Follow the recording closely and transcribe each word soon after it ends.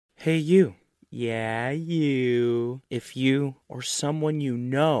Hey, you. Yeah, you. If you or someone you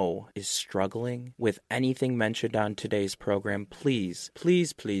know is struggling with anything mentioned on today's program, please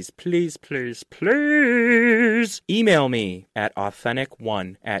email me at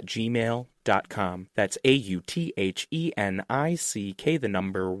authentic1@gmail.com. That's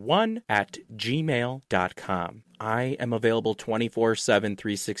AUTHENICK1@gmail.com. I am available 24/7,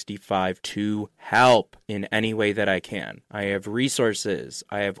 365 to help in any way that I can. I have resources,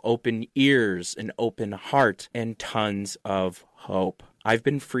 I have open ears, an open heart, and tons of hope. I've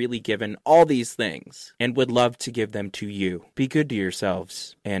been freely given all these things and would love to give them to you. Be good to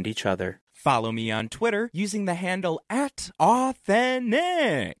yourselves and each other. Follow me on Twitter using the handle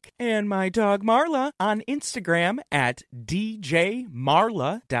 @Authentic. And my dog Marla on Instagram at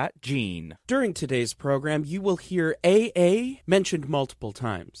djmarla.gene. During today's program, you will hear AA mentioned multiple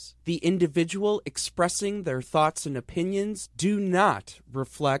times. The individual expressing their thoughts and opinions do not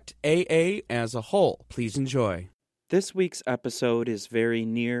reflect AA as a whole. Please enjoy. This week's episode is very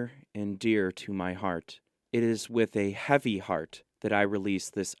near and dear to my heart. It is with a heavy heart that I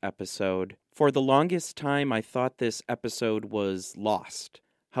released this episode. For the longest time, I thought this episode was lost.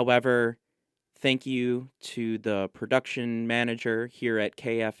 However, thank you to the production manager here at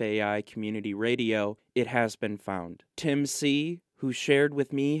KFAI Community Radio, it has been found. Tim C., who shared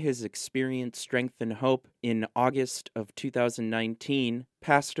with me his experience, strength, and hope in August of 2019,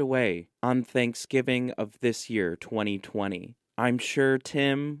 passed away on Thanksgiving of this year, 2020. I'm sure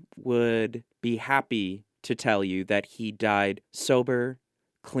Tim would be happy to tell you that he died sober,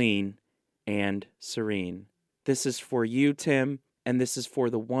 clean, and serene. This is for you, Tim, and this is for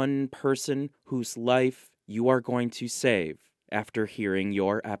the one person whose life you are going to save after hearing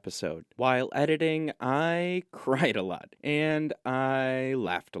your episode. While editing, I cried a lot, and I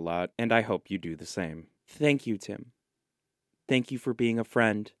laughed a lot, and I hope you do the same. Thank you, Tim. Thank you for being a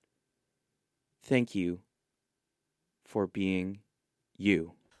friend. Thank you for being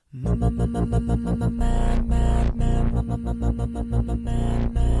you. I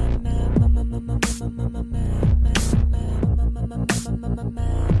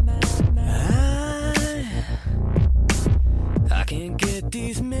can't get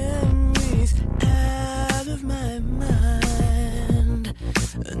these memories out of my mind,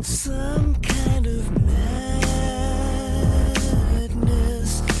 and some kind of madness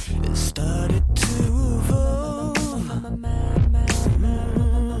has started to evolve.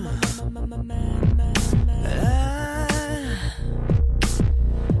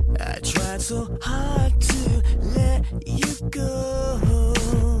 I tried so hard to let you go,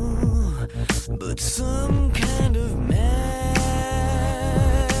 but some kind of madness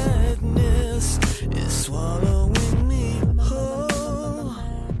is swallowing me whole.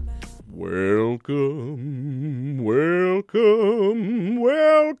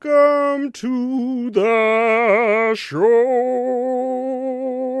 Welcome to the show.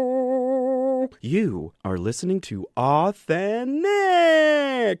 You are listening to Authentic,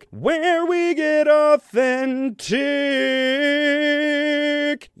 where we get authentic.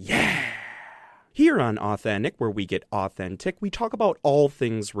 Yeah! Here on Authentic, where we get authentic, we talk about all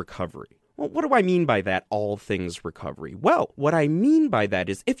things recovery. Well, what do I mean by that, all things recovery? Well, what I mean by that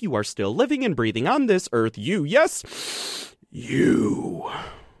is if you are still living and breathing on this earth, you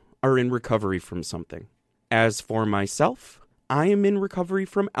are in recovery from something. As for myself, I am in recovery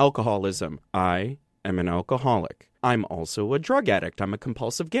from alcoholism. I am an alcoholic. I'm also a drug addict. I'm a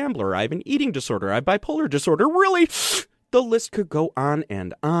compulsive gambler. I have an eating disorder. I have bipolar disorder. Really? The list could go on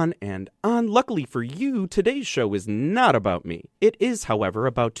and on and on. Luckily for you, today's show is not about me. It is, however,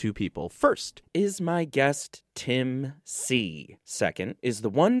 about two people. First is my guest, Tim C. Second is the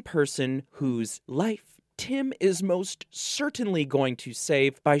one person whose life Tim is most certainly going to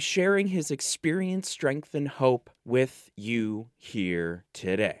save by sharing his experience, strength, and hope with you here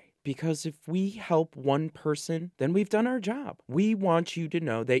today. Because if we help one person, then we've done our job. We want you to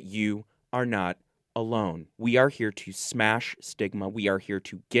know that you are not alone. We are here to smash stigma. We are here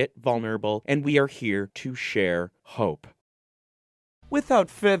to get vulnerable, and we are here to share hope.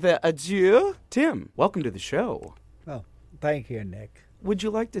 Without further ado, Tim, welcome to the show. Oh, thank you, Nick. Would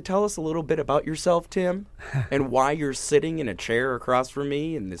you like to tell us a little bit about yourself, Tim? And why you're sitting in a chair across from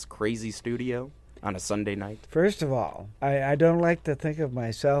me in this crazy studio on a Sunday night? First of all, I don't like to think of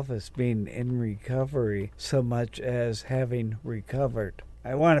myself as being in recovery so much as having recovered.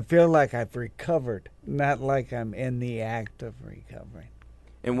 I want to feel like I've recovered, not like I'm in the act of recovering.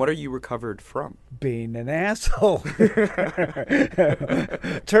 And what are you recovered from? Being an asshole.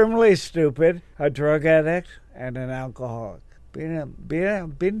 Terminally stupid, a drug addict, and an alcoholic.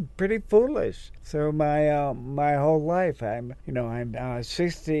 been pretty foolish through my whole life. I'm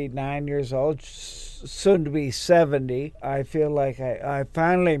 69 years old, soon to be 70. I feel like I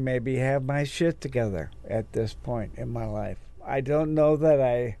finally maybe have my shit together at this point in my life. I don't know that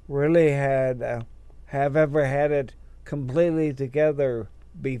I really have ever had it completely together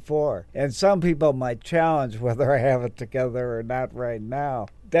before. And some people might challenge whether I have it together or not right now.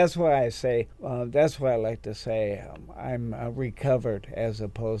 That's why I say, that's why I like to say I'm recovered as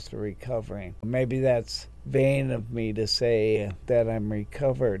opposed to recovering. Maybe that's vain of me to say that I'm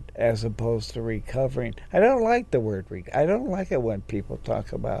recovered as opposed to recovering. I don't like the word I don't like it when people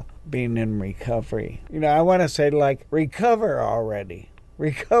talk about being in recovery. I want to say, like, recover already.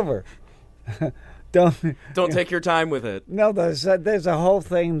 Recover. Don't take your time with it. No, there's a whole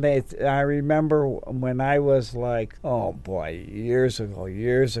thing that I remember when I was like, oh boy, years ago.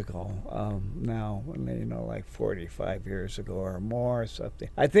 Now, like 45 years ago or more or something.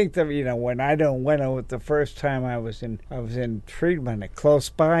 I think that when the first time I was in treatment close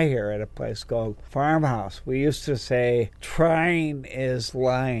by here at a place called Farmhouse, we used to say trying is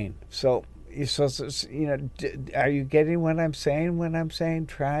lying. So, are you getting what I'm saying when I'm saying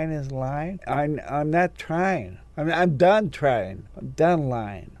trying is lying? I'm not trying. I'm done trying. I'm done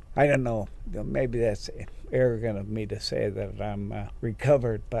lying. I don't know. Maybe that's arrogant of me to say that I'm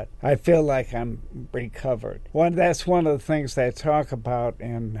recovered, but I feel like I'm recovered. That's one of the things they talk about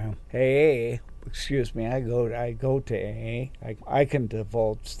in AA. Excuse me, I go to AA. I can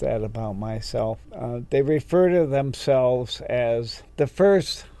divulge that about myself. They refer to themselves as the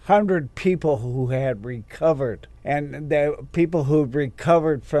first 100 people who had recovered, and the people who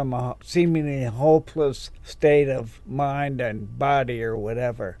recovered from a seemingly hopeless state of mind and body or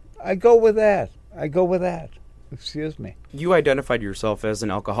whatever. I go with that. Excuse me. You identified yourself as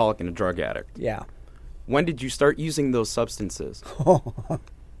an alcoholic and a drug addict. Yeah. When did you start using those substances?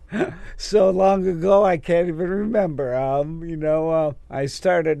 So long ago, I can't even remember. I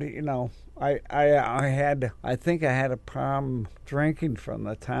started, I think I had a problem drinking from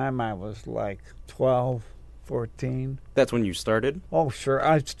the time I was like 12, 14. That's when you started? Oh, sure.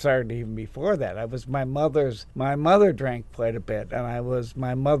 I started even before that. My mother drank quite a bit, and I was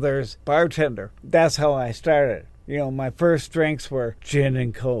my mother's bartender. That's how I started. My first drinks were gin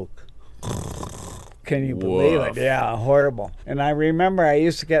and Coke. Can you believe it? Yeah, horrible. And I remember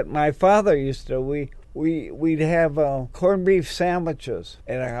my father used to, we'd have corned beef sandwiches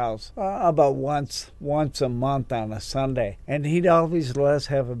at our house about once a month on a Sunday, and he'd always let us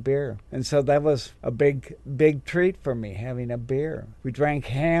have a beer, and so that was a big treat for me, having a beer. We drank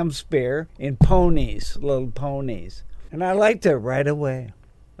Ham's beer in little ponies, and I liked it right away.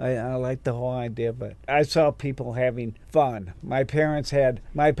 I liked the whole idea of it. I saw people having fun. My parents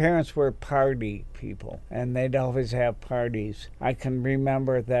were party people, and they'd always have parties. I can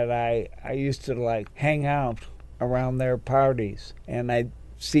remember that I used to hang out around their parties, and I'd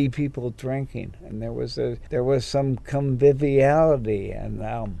see people drinking, and there was some conviviality, and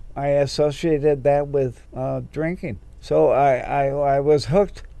I associated that with drinking. So I was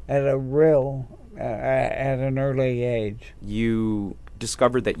hooked at an early age. You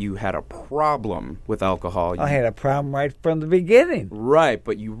discovered that you had a problem with alcohol. I had a problem right from the beginning. Right,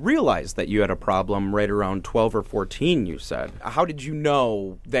 but you realized that you had a problem right around 12 or 14, you said. How did you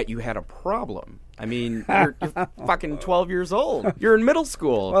know that you had a problem? I mean, you're fucking 12 years old. You're in middle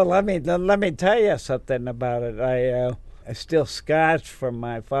school. Well, let me tell you something about it. I still scotch from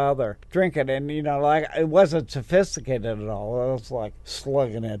my father drinking, and it wasn't sophisticated at all. It was like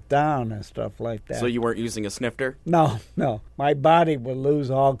slugging it down and stuff like that. So you weren't using a snifter? No. My body would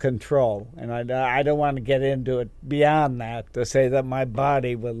lose all control, and I don't want to get into it beyond that to say that my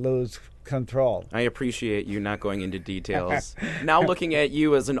body would lose control. I appreciate you not going into details. Now looking at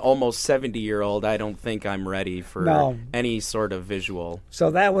you as an almost 70-year-old, I don't think I'm ready for any sort of visual. So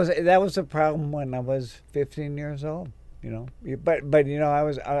that was a problem when I was 15 years old. But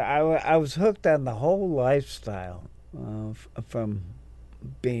I was hooked on the whole lifestyle from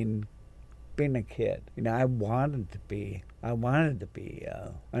being a kid. I wanted to be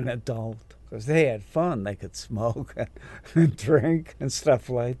an adult because they had fun. They could smoke and drink and stuff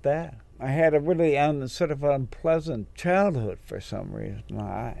like that. I had a really sort of unpleasant childhood for some reason,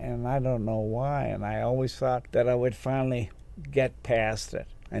 and I don't know why. And I always thought that I would finally get past it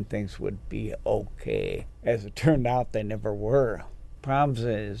and things would be okay. As it turned out, they never were. Problems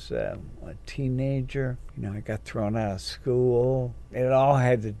is a teenager. I got thrown out of school. It all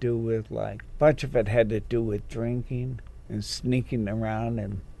had to do with a bunch of it had to do with drinking and sneaking around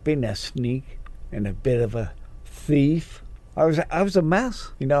and being a sneak and a bit of a thief. I was a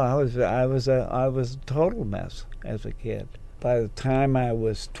mess. I was a total mess as a kid. By the time I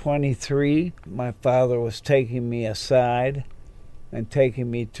was 23, my father was taking me aside and taking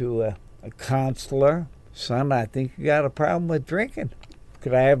me to a counselor. Son, I think you got a problem with drinking.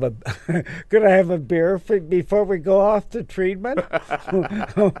 Could I have a beer before we go off to treatment?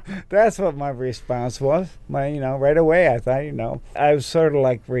 That's what my response was. Right away I thought, I was sort of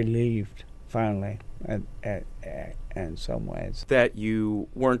like relieved finally, in some ways. That you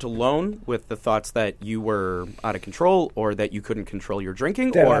weren't alone with the thoughts that you were out of control or that you couldn't control your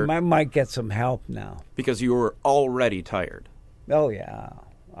drinking, That or I might get some help now. because you were already tired. Oh yeah.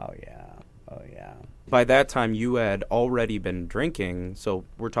 By that time, you had already been drinking, so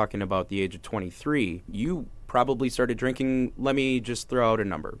we're talking about the age of 23. You probably started drinking, let me just throw out a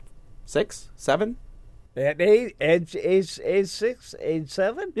number, 6, 7? At age 6, age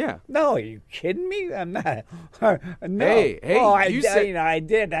 7? Yeah. No, are you kidding me? I'm not. No. Hey, I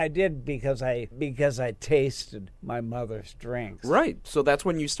did because I tasted my mother's drinks. Right, so that's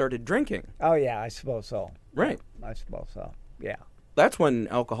when you started drinking. Oh yeah, I suppose so. Right. I suppose so. Yeah. That's when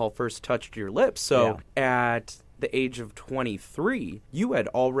alcohol first touched your lips. So at the age of 23, you had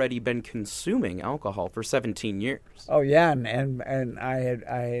already been consuming alcohol for 17 years. Oh yeah, and I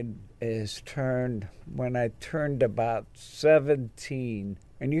had when I turned about 17.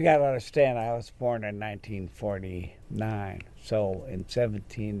 And you got to understand, I was born in 1949. So in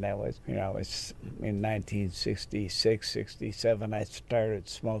 17, that was, it was in 1966, 67, I started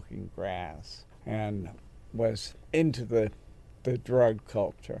smoking grass and was into the drug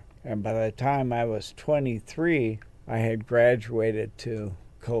culture. And by the time I was 23, I had graduated to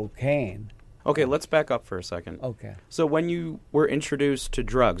cocaine. Okay, let's back up for a second. Okay. So when you were introduced to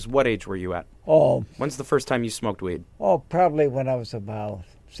drugs, what age were you at? Oh, When's the first time you smoked weed? probably when I was about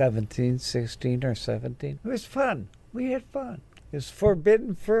 17, 16 or 17. It was fun. We had fun. It was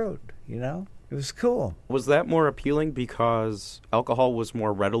forbidden fruit, It was cool. Was that more appealing because alcohol was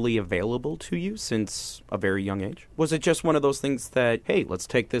more readily available to you since a very young age? Was it just one of those things that, hey, let's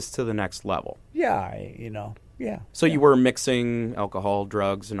take this to the next level? Yeah, yeah. So you were mixing alcohol,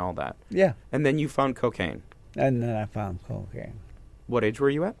 drugs, and all that. Yeah. And then you found cocaine. And then I found cocaine. What age were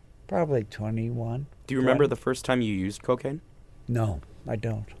you at? Probably 21. Do you remember the first time you used cocaine? No, I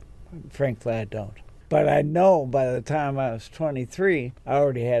don't. Frankly, I don't. But I know by the time I was 23, I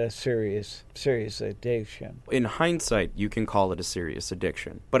already had a serious addiction. In hindsight, you can call it a serious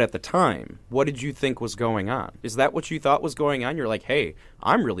addiction. But at the time, what did you think was going on? Is that what you thought was going on? You're like, hey,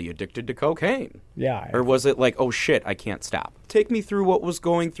 I'm really addicted to cocaine. Yeah. Or was it like, oh shit, I can't stop? Take me through what was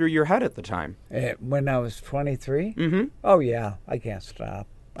going through your head at the time. When I was 23? Mm-hmm. Oh, yeah, I can't stop.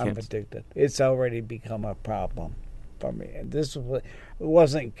 I'm addicted. It's already become a problem for me. And it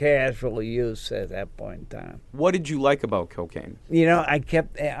wasn't casual use at that point in time. What did you like about cocaine? I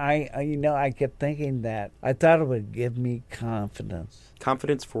kept thinking that I thought it would give me confidence.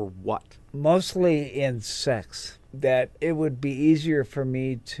 Confidence for what? Mostly in sex. That it would be easier for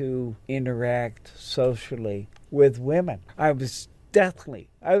me to interact socially with women. I was deathly.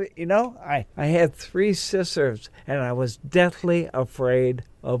 I had 3 sisters, and I was deathly afraid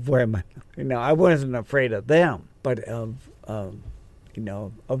of women. I wasn't afraid of them, but of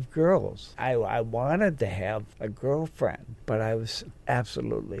girls. I wanted to have a girlfriend, but I was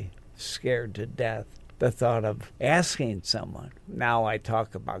absolutely scared to death. The thought of asking someone. Now I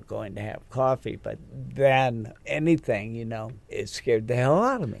talk about going to have coffee, but then anything, it scared the hell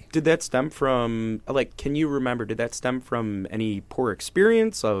out of me. Did that stem from, can you remember, did that stem from any poor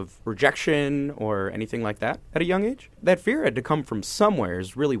experience of rejection or anything like that at a young age? That fear had to come from somewhere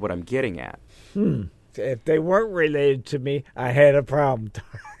is really what I'm getting at. If they weren't related to me, I had a problem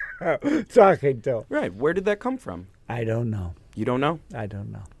talking to them. Right. Where did that come from? I don't know. You don't know? I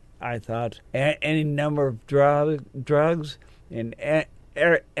don't know. I thought any number of drugs and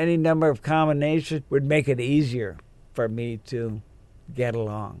any number of combinations would make it easier for me to get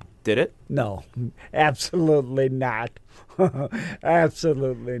along. Did it? No, absolutely not.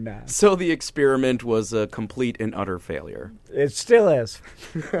 Absolutely not. So the experiment was a complete and utter failure. It still is.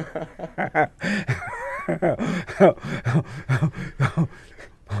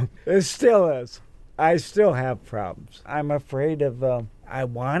 It still is. I still have problems. I'm afraid of... I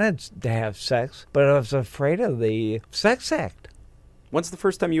wanted to have sex, but I was afraid of the sex act. When's the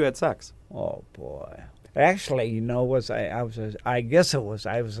first time you had sex? Oh, boy. Actually, I was a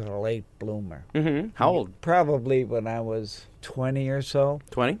late bloomer. Mm-hmm. How old? Probably when I was 20 or so.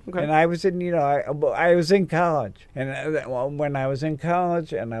 20? Okay. And I was in, I was in college. And when I was in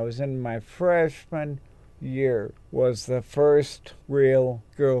college and I was in my freshman year was the first real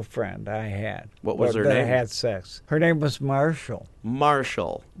girlfriend I had. What was her name? name? I had sex. Her name was Marshall.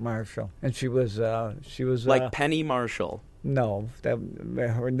 Marshall. And she was like Penny Marshall. No,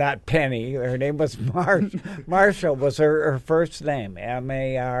 not Penny. Her name was Marshall was her first name,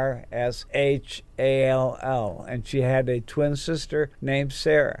 Marshall, and she had a twin sister named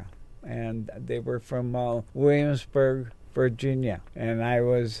Sarah, and they were from Williamsburg, Virginia. And I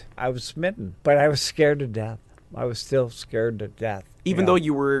was smitten, but I was scared to death. I was still scared to death. Even though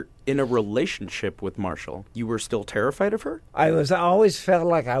you were in a relationship with Marshall, you were still terrified of her? I always felt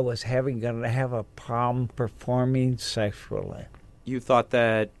like I was going to have a problem performing sexually. You thought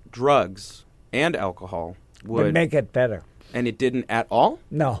that drugs and alcohol would make it better. And it didn't at all?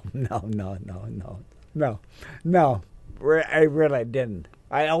 No. I really didn't.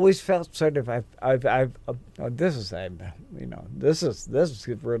 I always felt sort of this is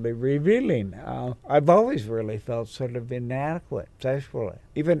really revealing. I've always really felt sort of inadequate sexually.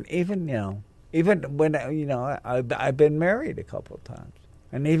 Even when I've been married a couple of times,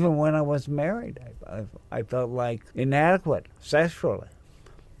 and even when I was married, I felt like inadequate sexually.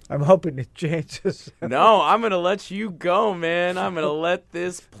 I'm hoping it changes. No, I'm going to let you go, man. I'm going to let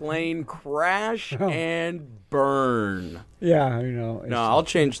this plane crash and burn. Yeah, No, I'll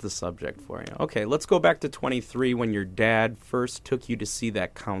change the subject for you. Okay, let's go back to 23 when your dad first took you to see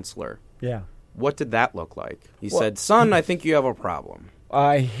that counselor. Yeah. What did that look like? He said, son, I think you have a problem.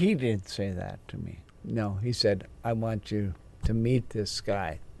 He didn't say that to me. No, he said, I want you to meet this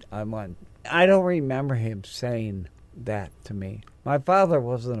guy. I don't remember him saying that to me. My father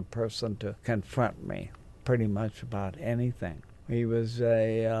wasn't a person to confront me pretty much about anything. He was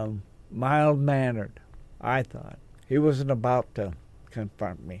a mild-mannered, I thought. He wasn't about to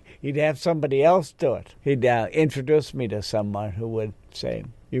confront me. He'd have somebody else do it. He'd introduce me to someone who would say,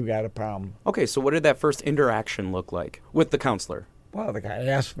 you got a problem. Okay, so what did that first interaction look like with the counselor? Well, the guy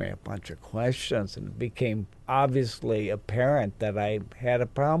asked me a bunch of questions, and it became obviously apparent that I had a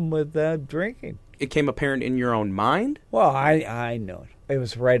problem with drinking. It came apparent in your own mind? Well, I knew it. It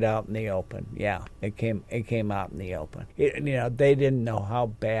was right out in the open. Yeah, it came out in the open. They didn't know how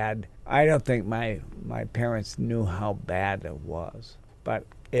bad. I don't think my parents knew how bad it was, but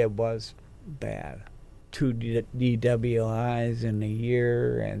it was bad. 2 DWIs in a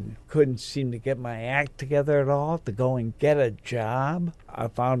year, and couldn't seem to get my act together at all to go and get a job. I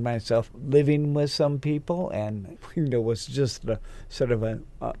found myself living with some people, and it was just a sort of an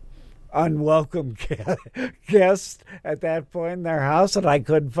unwelcome guest at that point in their house, and I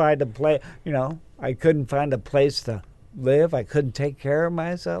couldn't find a place. I couldn't find a place to live. I couldn't take care of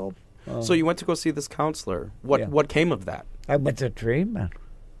myself. So you went to go see this counselor. What came of that? I went to treatment.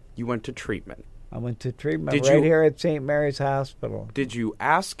 You went to treatment. I went to treatment here at St. Mary's Hospital. Did you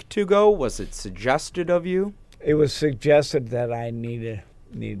ask to go? Was it suggested of you? It was suggested that I needed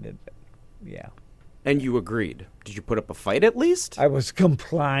it, yeah. And you agreed. Did you put up a fight at least? I was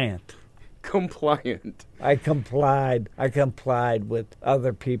compliant. Compliant. I complied with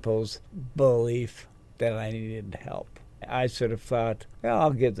other people's belief that I needed help. I sort of thought, well,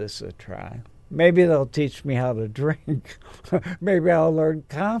 I'll give this a try. Maybe they'll teach me how to drink. Maybe I'll learn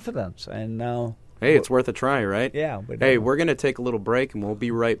confidence. And hey, it's worth a try, right? Yeah. Hey, we're going to take a little break, and we'll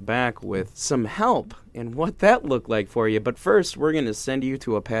be right back with some help and what that looked like for you. But first, we're going to send you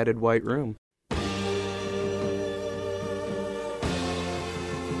to a padded white room.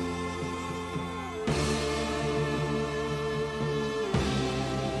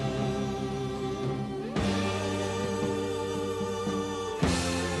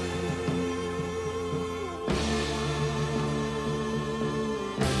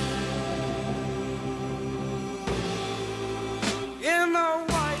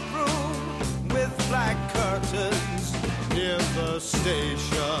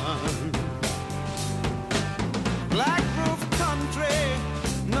 Station, black roof country,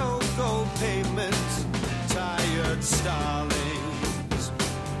 no gold pavements, tired starlings,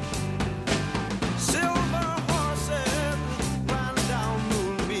 silver horses ran down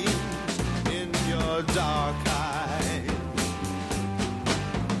moonbeams in your dark eyes.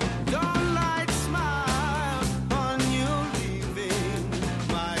 Dawnlight smile on you, leaving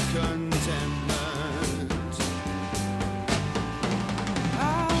my contentment.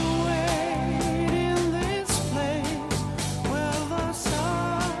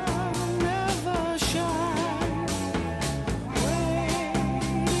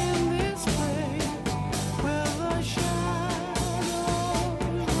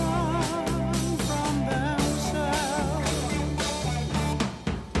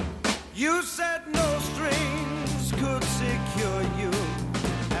 You said no strings could secure you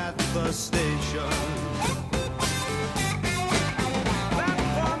at the station.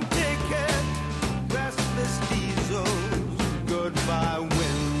 Platform ticket, restless diesels, goodbye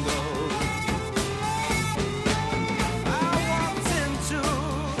windows. I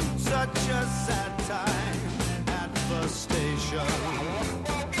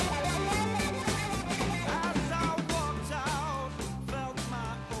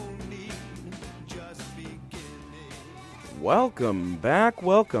Welcome back.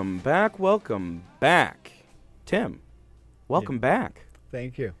 Tim, welcome back.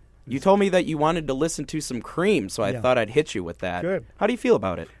 Thank you. You told me that you wanted to listen to some Cream, so I thought I'd hit you with that. Good. How do you feel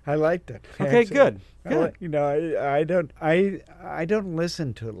about it? I liked it. Okay, good. You know, I don't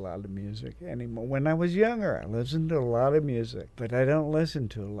listen to a lot of music anymore. When I was younger, I listened to a lot of music, but I don't listen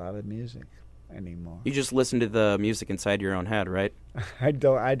to a lot of music anymore. You just listen to the music inside your own head, right? I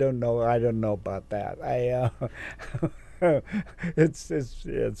don't know about that.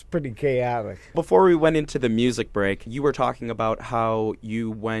 It's pretty chaotic. Before we went into the music break, you were talking about how you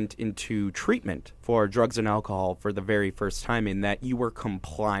went into treatment for drugs and alcohol for the very first time, and that you were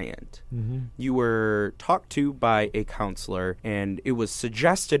compliant. Mm-hmm. You were talked to by a counselor, and it was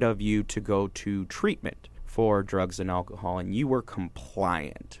suggested of you to go to treatment for drugs and alcohol, and you were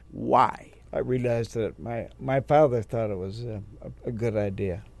compliant. Why? I realized that my father thought it was a good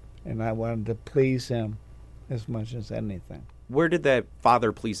idea, and I wanted to please him as much as anything. Where did that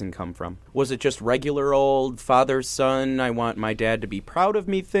father pleasing come from? Was it just regular old father-son, I want my dad to be proud of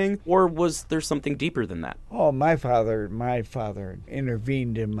me thing? Or was there something deeper than that? Oh, my father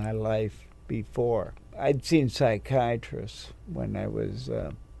intervened in my life before. I'd seen psychiatrists when I was...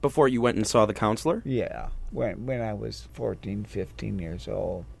 Before you went and saw the counselor? Yeah, when I was 14, 15 years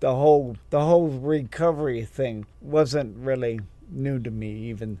old. The whole recovery thing wasn't really new to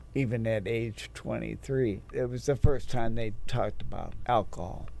me, even at age 23. It was the first time they talked about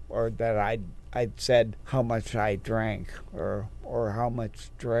alcohol, or that I'd said how much I drank, or how much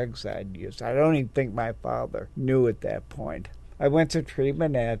drugs I'd used. I don't even think my father knew at that point. I went to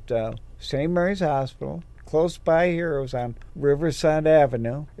treatment at St. Mary's Hospital. Close by here, it was on Riverside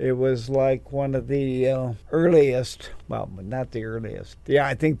Avenue. It was like one of the earliest, well, not the earliest. Yeah,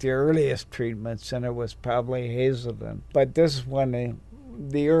 I think the earliest treatment center was probably Hazelden. But this is one of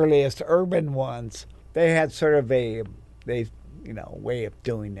the earliest urban ones. They had sort of a way of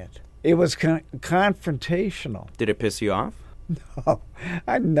doing it. It was confrontational. Did it piss you off? No.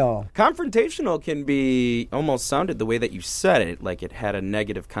 Confrontational can be almost sounded the way that you said it, like it had a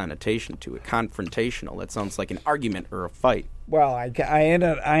negative connotation to it. Confrontational. That sounds like an argument or a fight. Well, I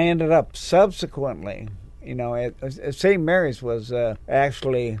ended up subsequently, at St. Mary's was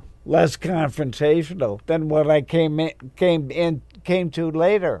actually less confrontational than what I came to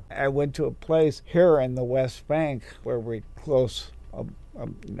later. I went to a place here in the West Bank where we're close. A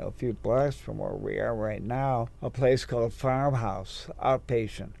few blocks from where we are right now, a place called Farmhouse,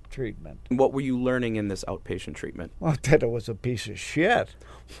 outpatient treatment. What were you learning in this outpatient treatment? Well, that it was a piece of shit.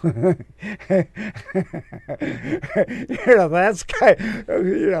 That's kind.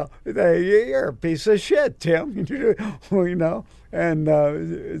 You're a piece of shit, Tim. And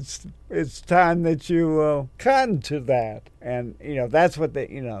it's time that you cotton to that, and that's what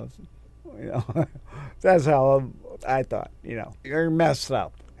that's how I thought, you're messed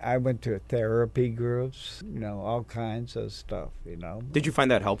up. I went to therapy groups, all kinds of stuff, Did you find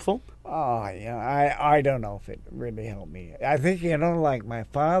that helpful? Oh, yeah, I don't know if it really helped me. I think, like my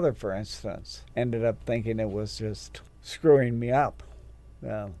father, for instance, ended up thinking it was just screwing me up.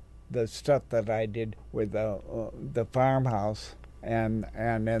 The stuff that I did with the farmhouse and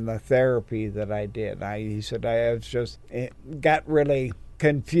in the therapy that I did. He said it got really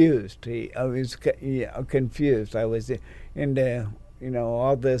confused. I was confused. I was into,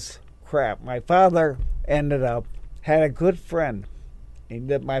 all this crap. My father had a good friend.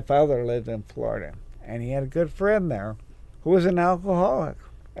 My father lived in Florida, and he had a good friend there who was an alcoholic.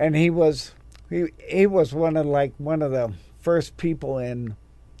 And he was one of the first people in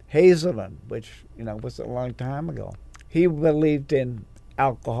Hazelden, which, was a long time ago. He believed in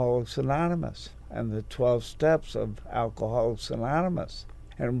Alcoholics Anonymous and the 12 steps of Alcoholics Anonymous.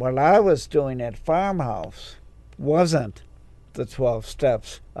 And what I was doing at Farmhouse wasn't the 12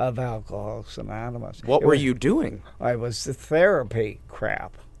 steps of Alcoholics Anonymous. What were you doing? I was the therapy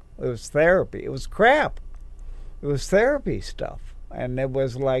crap. It was therapy. It was crap. It was therapy stuff. And it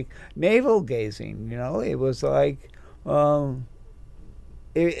was like navel gazing, It was like,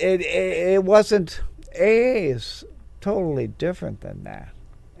 it wasn't, AA is totally different than that.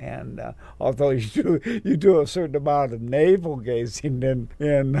 And although you do a certain amount of navel gazing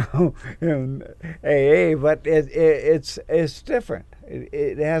in AA, but it's different.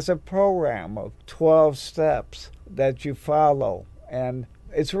 It has a program of 12 steps that you follow, and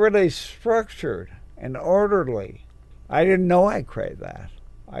it's really structured and orderly. I didn't know I craved that.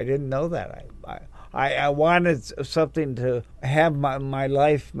 I didn't know that. I wanted something to have my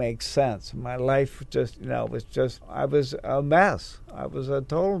life make sense. My life just, I was a mess. I was a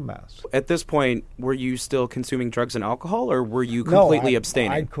total mess. At this point, were you still consuming drugs and alcohol, or were you completely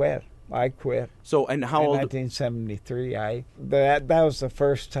abstaining? I quit. I quit. So, and how in old? 1973. That was the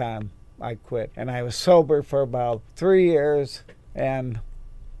first time I quit. And I was sober for about 3 years. And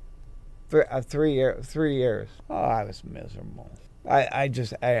 3 years. Oh, I was miserable.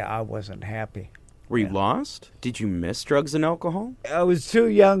 I wasn't happy. Were you lost? Did you miss drugs and alcohol? I was too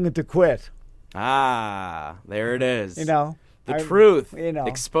young to quit. Ah, there it is. The truth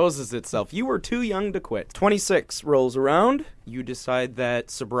exposes itself. You were too young to quit. 26 rolls around. You decide that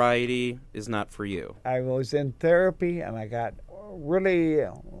sobriety is not for you. I was in therapy, and I got really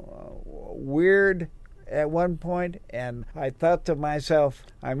weird at one point, and I thought to myself,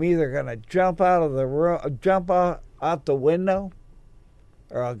 I'm either going to jump out of the room, out the window,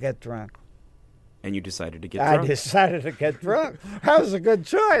 or I'll get drunk. And you decided to get drunk. I decided to get drunk. That was a good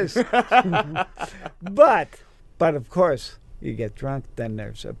choice. But of course, you get drunk, then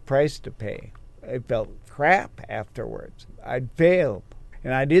there's a price to pay. I felt crap afterwards. I'd failed.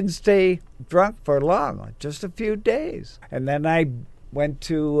 And I didn't stay drunk for long, just a few days. And then I went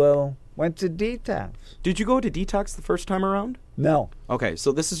to detox. Did you go to detox the first time around? No. Okay,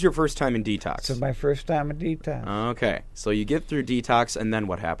 so this is your first time in detox. This is my first time in detox. Okay, so you get through detox, and then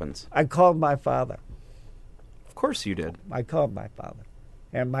what happens? I called my father. Of course you did. I called my father.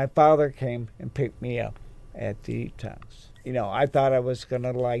 And my father came and picked me up at detox. I thought I was going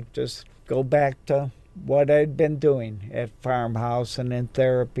to, just go back to what I'd been doing at Farmhouse and in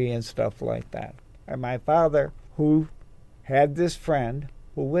therapy and stuff like that. And my father, who had this friend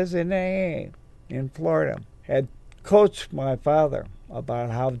who was in AA in Florida, had coached my father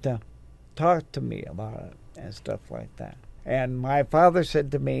about how to talk to me about it and stuff like that. And my father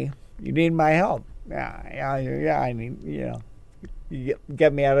said to me, "You need my help." Yeah, I need, you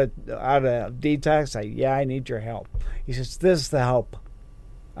get me out of detox. I need your help. He says, "This is the help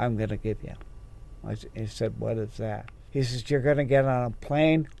I'm going to give you." He said, "What is that?" He says, "You're going to get on a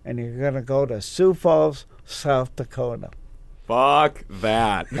plane and you're going to go to Sioux Falls, South Dakota." Fuck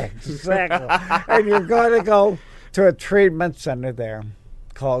that. Exactly. And you're going to go to a treatment center there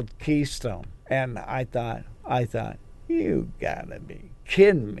called Keystone. And I thought, you gotta be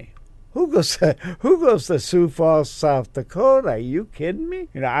kidding me. Who goes to Sioux Falls, South Dakota? Are you kidding me?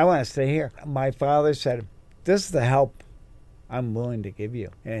 I want to stay here. My father said, "This is the help I'm willing to give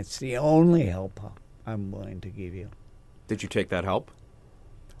you. And it's the only help I'm willing to give you." Did you take that help?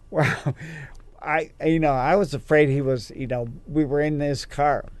 Well, I was afraid he was, we were in this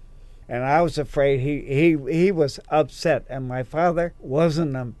car. And I was afraid he was upset. And my father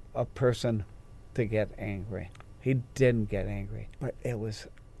wasn't a person to get angry. He didn't get angry. But he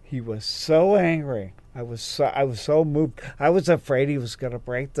was so angry. I was so moved. I was afraid he was going to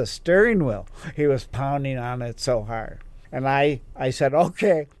break the steering wheel. He was pounding on it so hard. And I said,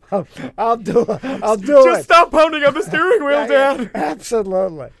 "Okay, I'll do it. I'll do it. Just stop pounding on the steering wheel, Dad."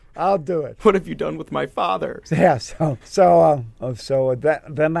 Absolutely. I'll do it. What have you done with my father? Yeah,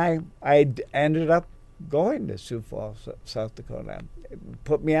 then I ended up going to Sioux Falls, South Dakota. It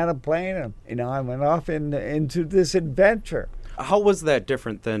put me on a plane, and I went off into this adventure. How was that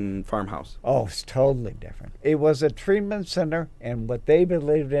different than Farmhouse? Oh, it's totally different. It was a treatment center, and what they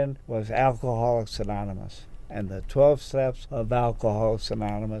believed in was Alcoholics Anonymous and the 12 steps of Alcoholics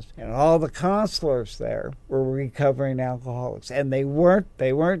Anonymous. And all the counselors there were recovering alcoholics. And they weren't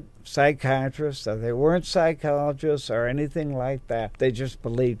psychiatrists, or they weren't psychologists or anything like that. They just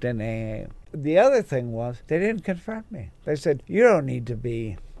believed in AA. The other thing was, they didn't confront me. They said, "You don't need to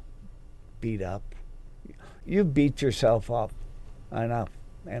be beat up. You beat yourself up enough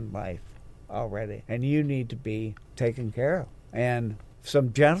in life already, and you need to be taken care of." And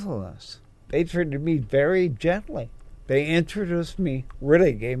some gentleness. They treated me very gently. They introduced me,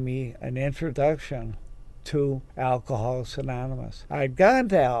 really gave me an introduction to Alcoholics Anonymous. I'd gone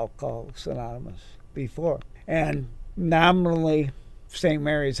to Alcoholics Anonymous before, and nominally St.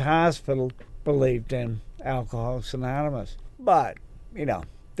 Mary's Hospital believed in Alcoholics Anonymous. But,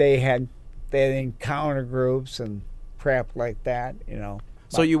 they had encounter groups and crap like that,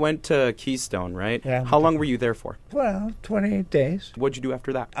 So you went to Keystone, right? Yeah. How long were you there for? Well, 28 days. What'd you do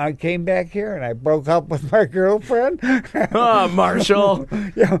after that? I came back here and I broke up with my girlfriend. Oh, Marshall.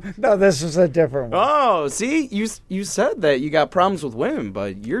 No, this is a different one. Oh, see? You said that you got problems with women,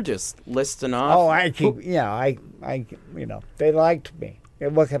 but you're just listing off. Oh, they liked me.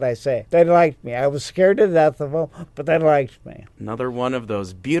 What could I say? They liked me. I was scared to death of them, but they liked me. Another one of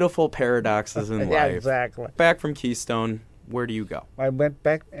those beautiful paradoxes in Yeah, life. exactly. Back from Keystone, where do you go? I went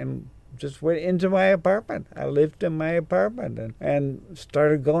back and just went into my apartment. I lived in my apartment and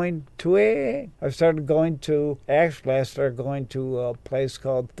started going to AA. I started going to a place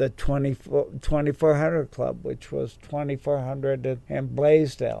called the 2400 Club, which was 2400 in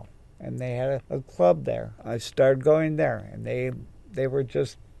Blaisdell. and they had a club there. I started going there, and they were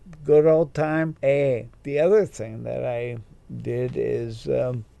just good old time AA. The other thing that I did is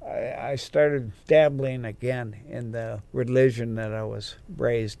I started dabbling again in the religion that I was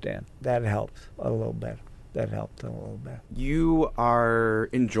raised in. That helped a little bit. You are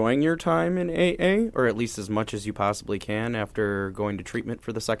enjoying your time in AA, or at least as much as you possibly can after going to treatment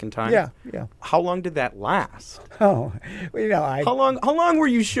for the second time? Yeah. How long did that last? Oh, How long were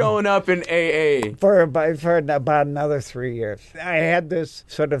you showing up in AA? For about another 3 years. I had this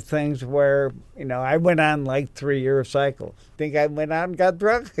sort of things where, I went on like 3-year cycles. Think I went out and got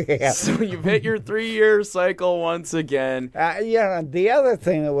drunk? Yeah. So you've hit your 3-year cycle once again. The other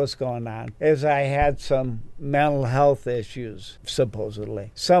thing that was going on is I had some mental health issues,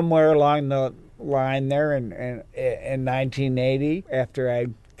 supposedly. Somewhere along the line there in 1980, after I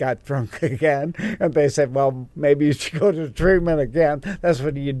got drunk again, and they said, well, maybe you should go to treatment again. That's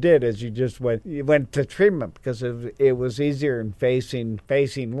what you did, is you went to treatment because it was easier in facing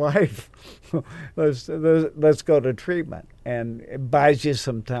life. let's go to treatment, and it buys you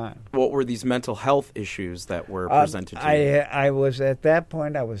some time. What were these mental health issues that were presented to you? I was, at that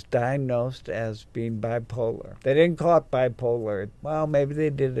point, I was diagnosed as being bipolar. They didn't call it bipolar. Well, maybe they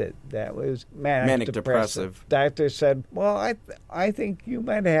did it. That was manic depressive. Doctor said, well, I think you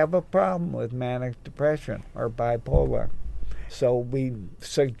might have a problem with manic depression or bipolar. So we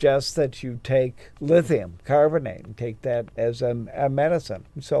suggest that you take lithium carbonate and take that as a medicine.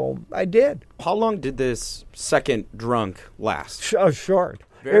 So I did. How long did this second drunk last? Short.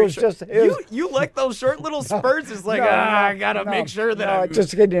 Very short. You like those short little spurts? It's like, I gotta make sure that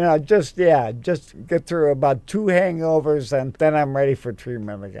just get through about 2 hangovers, and then I'm ready for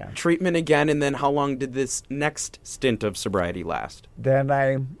treatment again. And then how long did this next stint of sobriety last? Then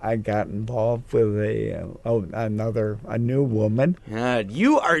I got involved with a new woman.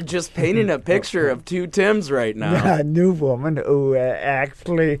 You are just painting a picture of two Tims right now. Yeah, a new woman who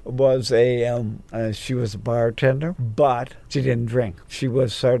actually was she was a bartender, but she didn't drink. She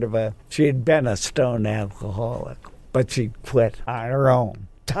was she had been a stone alcoholic, but she quit on her own.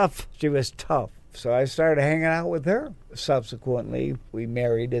 Tough. She was tough. So I started hanging out with her. Subsequently, we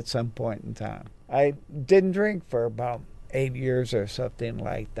married at some point in time. I didn't drink for about 8 years or something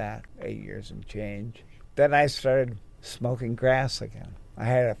like that, 8 years and change. Then I started smoking grass again. I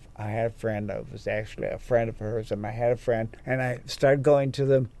had a friend that was actually a friend of hers, and I had a friend, and I started going to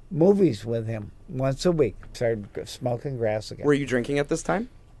the movies with him once a week. Started smoking grass again. Were you drinking at this time?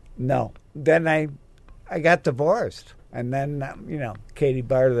 No. Then I got divorced, and then Katie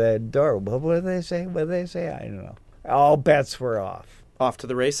barred the door. What did they say? I don't know. All bets were off. Off to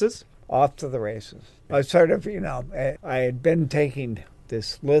the races. I I had been taking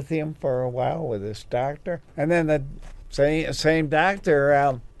this lithium for a while with this doctor, and then the same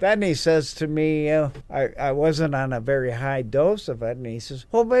doctor, then he says to me, I wasn't on a very high dose of it, and he says,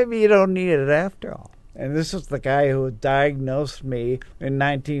 well, maybe you don't need it after all. And this is the guy who diagnosed me in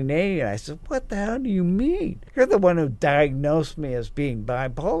 1980. And I said, what the hell do you mean? You're the one who diagnosed me as being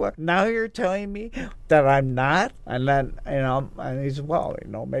bipolar. Now you're telling me that I'm not? And then, and he said, well,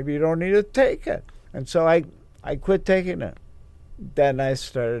 maybe you don't need to take it. And so I quit taking it. Then I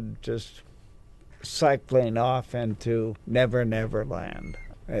started just cycling off into Never Never Land.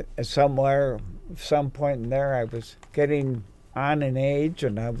 Some point in there, I was getting on in age,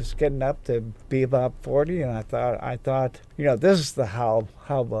 and I was getting up to be about 40, and I thought, this is how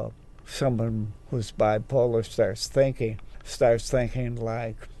someone who's bipolar starts thinking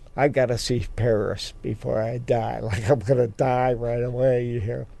like, I got to see Paris before I die. Like, I'm going to die right away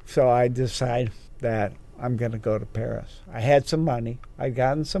here. So I decided that I'm going to go to Paris. I had some money. I'd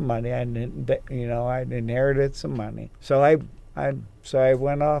gotten some money. I'd inherited some money. So I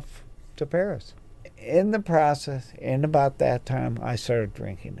went off to Paris. In the process, in about that time, I started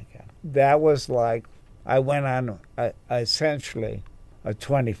drinking again. That was like, I went on essentially a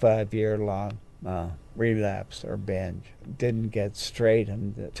 25-year-long relapse or binge. Didn't get straight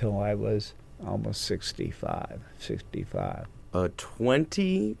until I was almost 65. A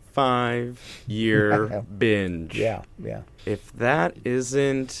 25-year binge. Yeah. If that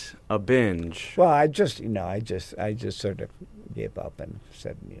isn't a binge. Well, I just sort of gave up and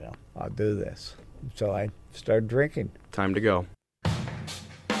said, I'll do this. So I started drinking. Time to go.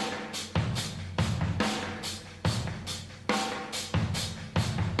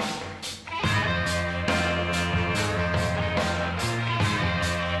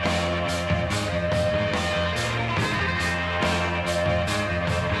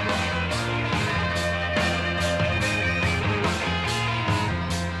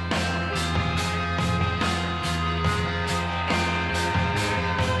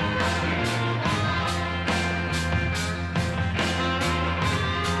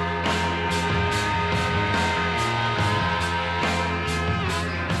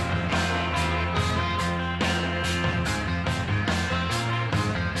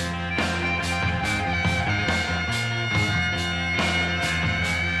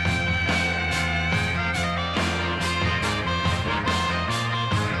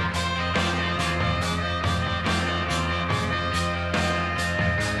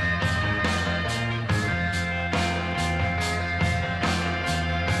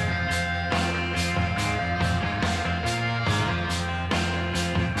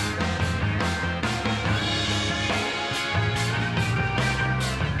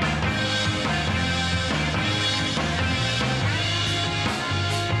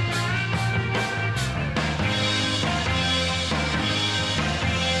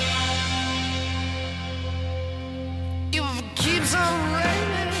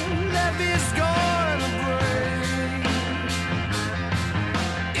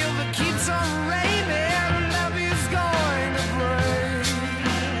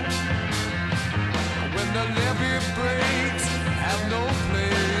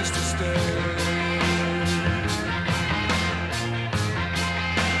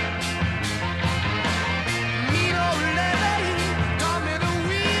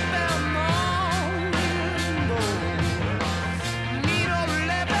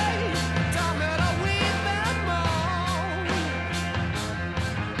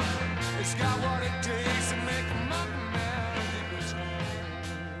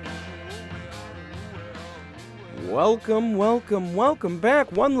 Welcome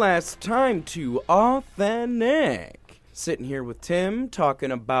back one last time to Authentic. Sitting here with Tim,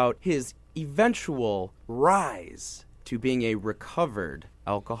 talking about his eventual rise to being a recovered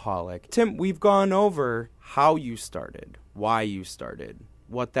alcoholic. Tim, we've gone over how you started, why you started,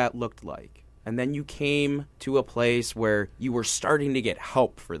 what that looked like. And then you came to a place where you were starting to get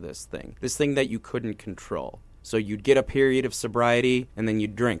help for this thing that you couldn't control. So you'd get a period of sobriety, and then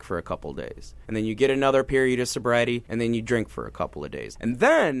you'd drink for a couple days. And then you get another period of sobriety, and then you drink for a couple of days. And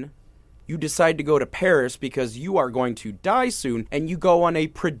then you decide to go to Paris because you are going to die soon, and you go on a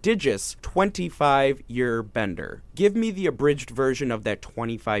prodigious 25-year bender. Give me the abridged version of that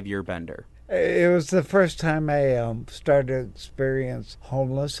 25-year bender. It was the first time I started to experience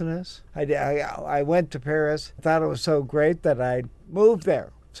homelessness. I went to Paris, thought it was so great that I moved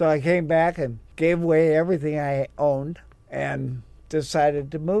there. So I came back and gave away everything I owned and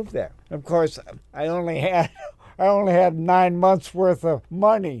decided to move there. Of course, I only had 9 months worth of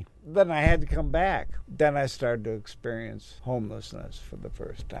money. Then I had to come back. Then I started to experience homelessness for the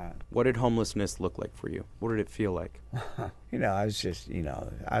first time. What did homelessness look like for you? What did it feel like? I was just,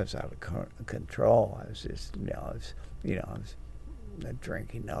 I was out of control. I was just, I was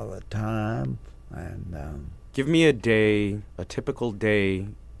drinking all the time. And give me a typical day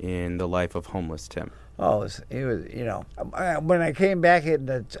in the life of homeless Tim. Oh, it was, when I came back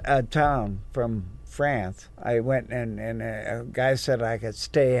into town from France, I went and a guy said I could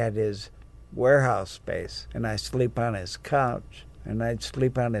stay at his warehouse space, and I sleep on his couch, and I'd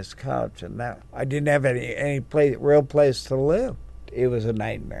sleep on his couch, and that I didn't have any real place to live. It was a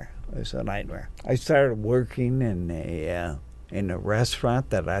nightmare. I started working in a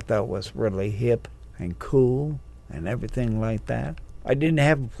restaurant that I thought was really hip and cool and everything like that. I didn't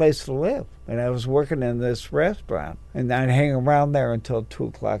have a place to live, and I was working in this restaurant, and I'd hang around there until 2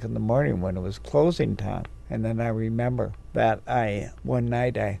 o'clock in the morning when it was closing time. And then I remember that one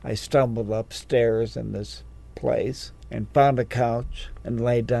night I stumbled upstairs in this place and found a couch and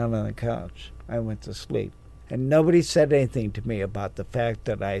laid down on the couch. I went to sleep, and nobody said anything to me about the fact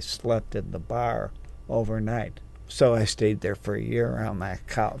that I slept in the bar overnight. So I stayed there for a year on that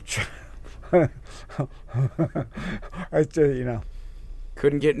couch. I still,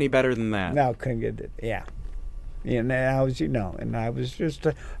 couldn't get any better than that. No, couldn't get it. Yeah. And I was just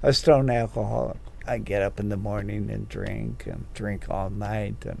a stone alcoholic. I'd get up in the morning and drink all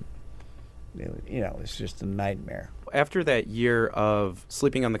night, and it was just a nightmare. After that year of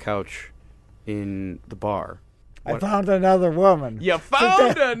sleeping on the couch in the bar, I found another woman. You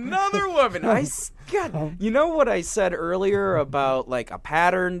found another woman. You know what I said earlier about like a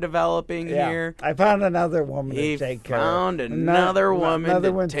pattern developing here? I found another woman to take care of. Found another woman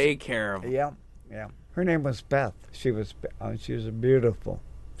to take care of. Yeah. Her name was Beth. She was a beautiful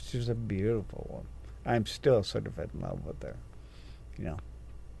woman. I'm still sort of in love with her,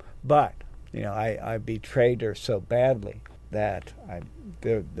 But I betrayed her so badly that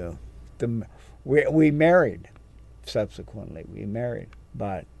we married. Subsequently, we married,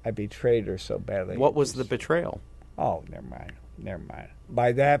 but I betrayed her so badly. What was the betrayal? Oh, never mind.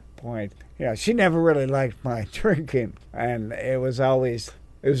 By that point, she never really liked my drinking, and it was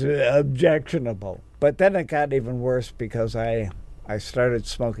objectionable. But then it got even worse because I started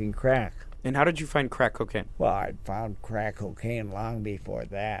smoking crack. And how did you find crack cocaine? Well, I'd found crack cocaine long before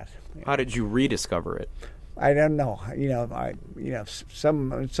that. How did you rediscover it? I don't know.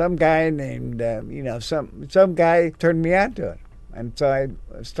 Some guy named some guy turned me on to it, and so I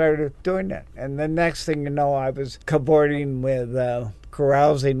started doing that. And the next thing you know, I was cavorting with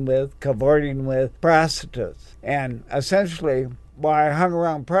prostitutes, and essentially why I hung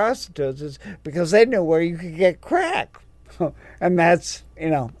around prostitutes is because they knew where you could get crack, and that's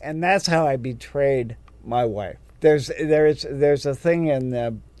how I betrayed my wife. There's a thing in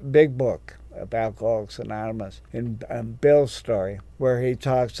the big book of Alcoholics Anonymous in Bill's story where he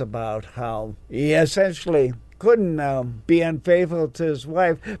talks about how he essentially couldn't be unfaithful to his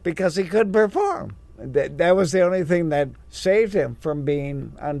wife because he couldn't perform. That was the only thing that saved him from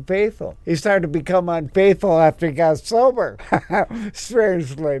being unfaithful. He started to become unfaithful after he got sober,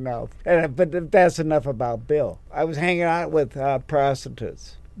 strangely enough. But that's enough about Bill. I was hanging out with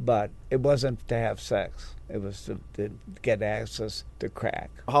prostitutes, but it wasn't to have sex. It was to get access to crack.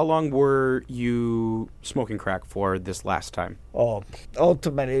 How long were you smoking crack for this last time? Oh,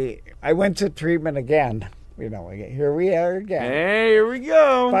 ultimately, I went to treatment again. Here we are again. Hey, here we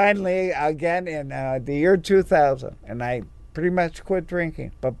go. Finally, again in the year 2000, and I pretty much quit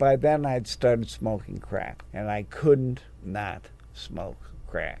drinking. But by then, I'd started smoking crack, and I couldn't not smoke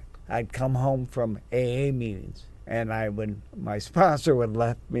crack. I'd come home from AA meetings, And my sponsor would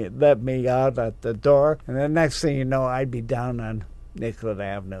let me out at the door, and the next thing you know, I'd be down on Nicollet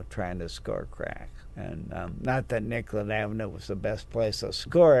Avenue trying to score crack. And not that Nicollet Avenue was the best place to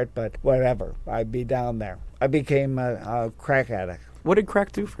score it, but whatever. I'd be down there. I became a crack addict. What did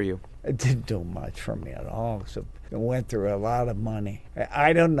crack do for you? It didn't do much for me at all. So it went through a lot of money.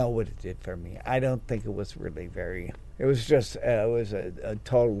 I don't know what it did for me. I don't think it was really very... It was just, it was a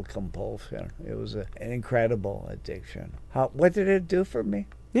total compulsion. It was an incredible addiction. What did it do for me?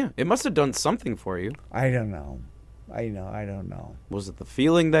 Yeah, it must have done something for you. I don't know. I don't know. Was it the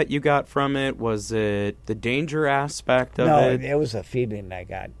feeling that you got from it? Was it the danger aspect of it? No, it was a feeling I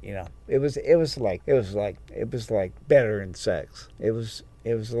got. It was like better than sex. It was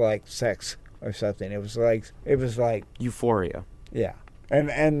like sex or something. It was like euphoria. Yeah,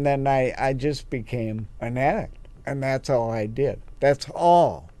 and then I just became an addict, and that's all I did. That's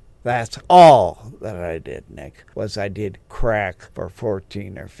all that I did, Nick, was I did crack for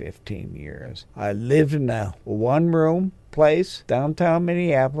 14 or 15 years. I lived in a one-room place downtown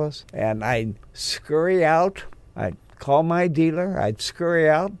Minneapolis, and I'd scurry out. I'd call my dealer. I'd scurry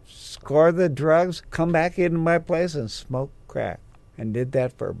out, score the drugs, come back into my place, and smoke crack. And did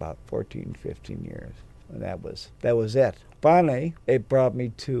that for about 14, 15 years. And that was it. Finally, it brought me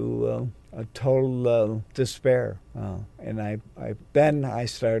to a total despair, and then I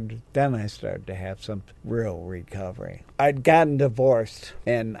started to have some real recovery. I'd gotten divorced,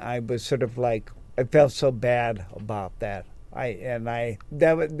 and I was sort of like, I felt so bad about that.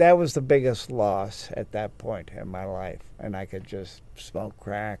 That was the biggest loss at that point in my life, and I could just smoke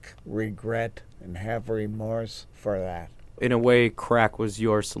crack, regret, and have remorse for that. In a way, crack was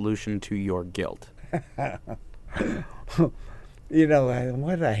your solution to your guilt. What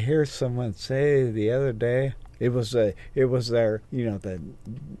did I hear someone say the other day? It was their,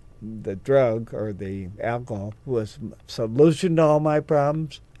 the drug or the alcohol was solution to all my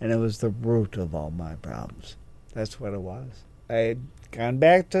problems, and it was the root of all my problems. That's what it was. I had gone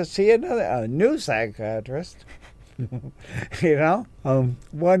back to see a new psychiatrist.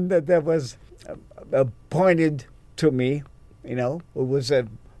 One that was appointed to me. It was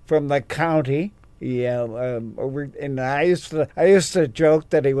from the county. Yeah, and I used to joke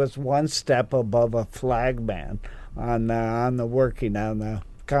that he was one step above a flagman on the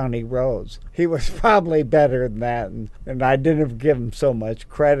county roads. He was probably better than that, and I didn't give him so much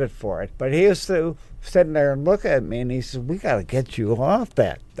credit for it. But he used to sit there and look at me, and he said, "We got to get you off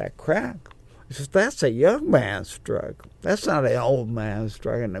that crack." He says, "That's a young man's drug. That's not an old man's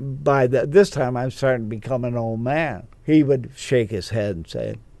drug." And by this time, I'm starting to become an old man. He would shake his head and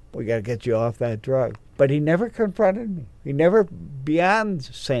say, "We got to get you off that drug." But he never confronted me. He never, beyond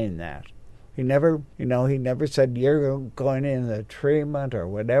saying that, he never said, "You're going into treatment," or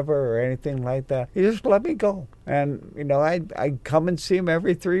whatever, or anything like that. He just let me go. And, I'd come and see him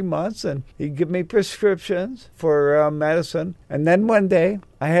every 3 months, and he'd give me prescriptions for medicine. And then one day,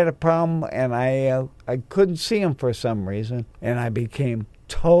 I had a problem, and I couldn't see him for some reason, and I became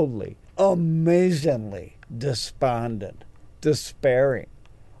totally, amazingly despondent, despairing.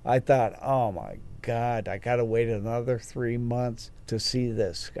 I thought, oh my God, I got to wait another 3 months to see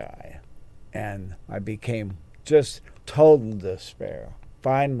this guy. And I became just total despair.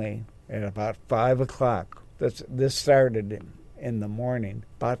 Finally, at about 5 o'clock, this started in the morning,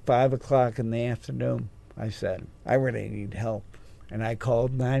 about 5 o'clock in the afternoon, I said, I really need help. And I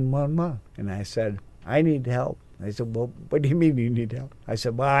called 911, and I said, I need help. And they said, well, what do you mean you need help? I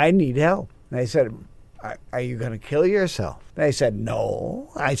said, well, I need help. And they said, are you going to kill yourself? They said, no.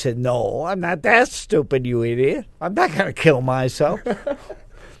 I said, no, I'm not that stupid, you idiot. I'm not going to kill myself.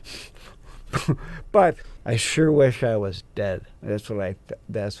 But I sure wish I was dead. That's what I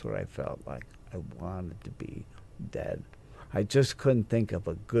felt like. I wanted to be dead. I just couldn't think of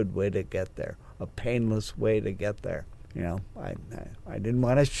a good way to get there, a painless way to get there. I didn't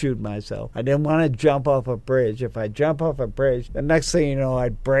want to shoot myself. I didn't want to jump off a bridge. If I jump off a bridge, the next thing you know,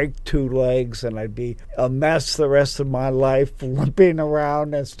 I'd break 2 legs and I'd be a mess the rest of my life, limping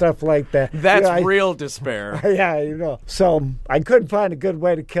around and stuff like that. That's real despair. Yeah, So I couldn't find a good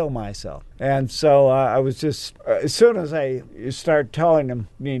way to kill myself. And so I was just, as soon as you start telling them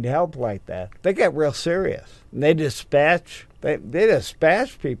you need help like that, they get real serious. And they dispatch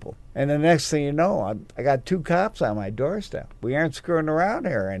people. And the next thing you know, I got 2 cops on my doorstep. We aren't screwing around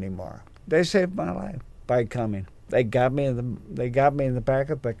here anymore. They saved my life by coming. They got me in the back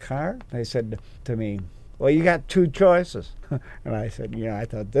of the car. They said to me, well, you got 2 choices. And I said, I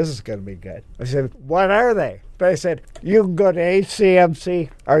thought this is going to be good. I said, what are they? They said, you can go to HCMC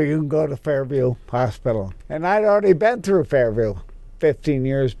or you can go to Fairview Hospital. And I'd already been through Fairview 15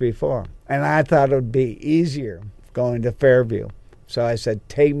 years before. And I thought it would be easier going to Fairview. So I said,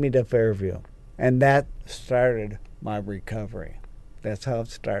 take me to Fairview. And that started my recovery. That's how it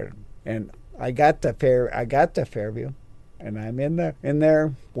started. And I got to Fairview, and I'm in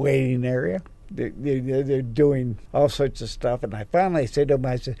their waiting area. They're doing all sorts of stuff, and I finally said to them,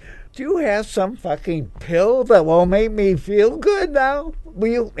 I said, do you have some fucking pill that will make me feel good now?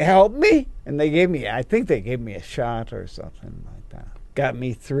 Will you help me? And I think they gave me a shot or something like that. Got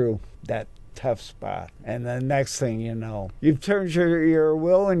me through that tough spot. And the next thing you know, you've turned your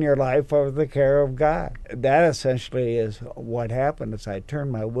will and your life over to the care of God. That essentially is what happened, is I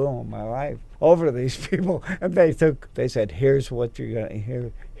turned my will and my life over to these people, and they said, here's what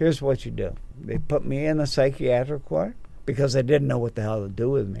you do. They put me in a psychiatric ward because they didn't know what the hell to do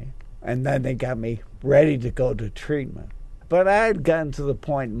with me. And then they got me ready to go to treatment. But I had gotten to the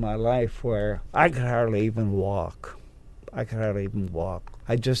point in my life where I could hardly even walk. I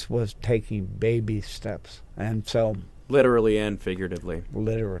just was taking baby steps. And so... Literally and figuratively.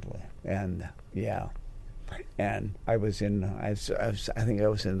 Literally. And, yeah. And I think I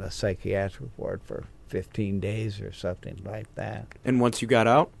was in the psychiatric ward for 15 days or something like that. And once you got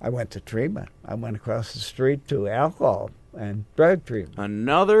out? I went to treatment. I went across the street to alcohol and drug treatment.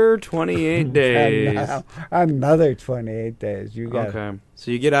 Another 28 days. Another 28 days. Okay.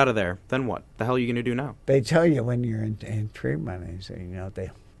 So you get out of there. Then what? The hell are you going to do now? They tell you when you're in treatment, they say,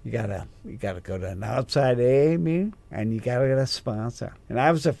 you gotta go to an outside AA meeting, and you gotta get a sponsor. And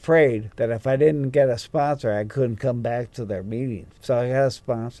I was afraid that if I didn't get a sponsor, I couldn't come back to their meetings. So I got a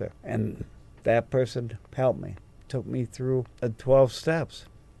sponsor, and that person helped me, took me through the 12 steps,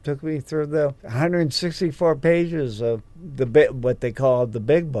 took me through the 164 pages of what they call the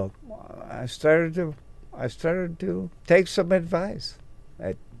big book. I started to take some advice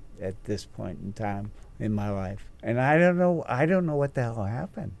at this point in time in my life. And I don't know what the hell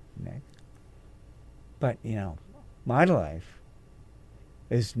happened, Nick. But, my life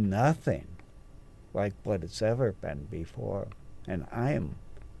is nothing like what it's ever been before. And I'm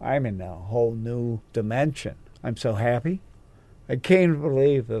in a whole new dimension. I'm so happy. I can't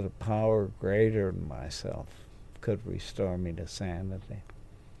believe that a power greater than myself could restore me to sanity.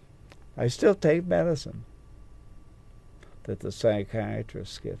 I still take medicine that the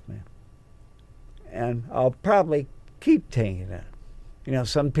psychiatrists give me. And I'll probably keep taking it.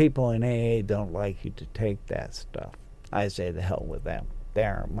 Some people in AA don't like you to take that stuff. I say the hell with them. They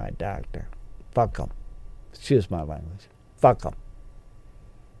aren't my doctor. Fuck them. Excuse my language. Fuck them.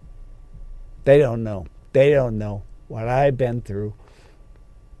 They don't know. They don't know what I've been through,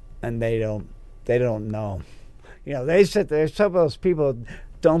 and they don't know. They sit there. Some of those people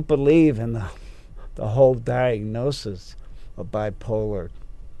don't believe in the whole diagnosis of bipolar,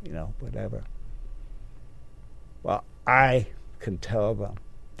 whatever. Well, I can tell them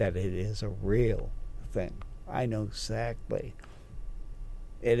that it is a real thing. I know exactly.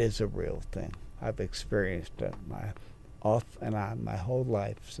 It is a real thing. I've experienced it off and on my whole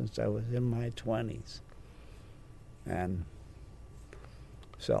life since I was in my 20s. And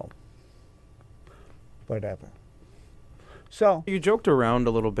so, whatever. So you joked around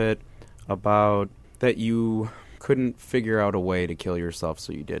a little bit about that you couldn't figure out a way to kill yourself,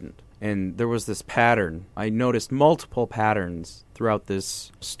 so you didn't. And there was this pattern. I noticed multiple patterns throughout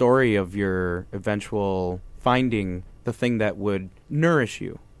this story of your eventual finding the thing that would nourish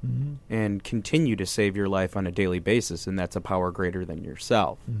you and continue to save your life on a daily basis, and that's a power greater than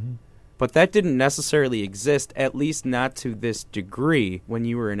yourself. But that didn't necessarily exist, at least not to this degree, when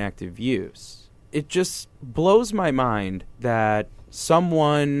you were in active use. It just blows my mind that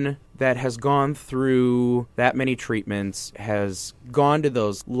someone that has gone through that many treatments, has gone to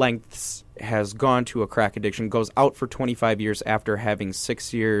those lengths, has gone to a crack addiction, goes out for 25 years after having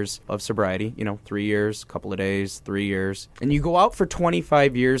 6 years of sobriety, 3 years, couple of days, 3 years, and you go out for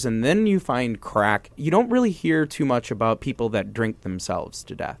 25 years and then you find crack. You don't really hear too much about people that drink themselves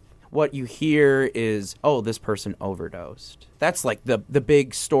to death. What you hear is, oh, this person overdosed. That's like the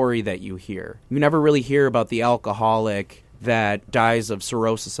big story that you hear. You never really hear about the alcoholic that dies of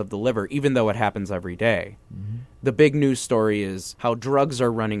cirrhosis of the liver, even though it happens every day. The big news story is how drugs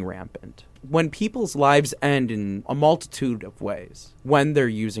are running rampant. When people's lives end in a multitude of ways, when they're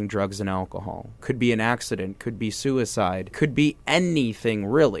using drugs and alcohol, could be an accident, could be suicide, could be anything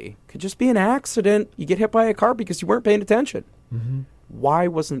really. Could just be an accident. You get hit by a car because you weren't paying attention. Why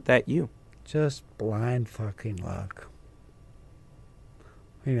wasn't that you? Just blind fucking luck.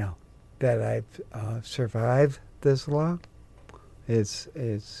 That I've survived this long. It's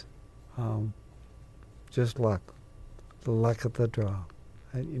just luck, the luck of the draw,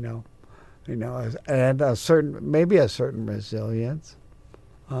 and maybe a certain resilience,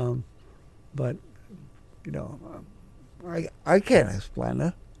 but You know, I can't explain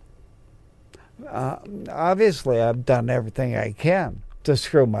it. Obviously, I've done everything I can to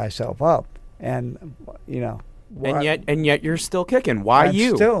screw myself up, and you know. And yet you're still kicking. Why I'm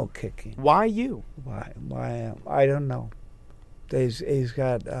you? Still kicking. Why you? Why? I don't know. He's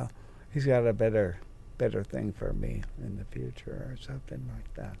got a better thing for me in the future or something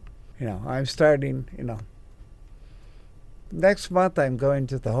like that. You know, I'm starting. You know, next month I'm going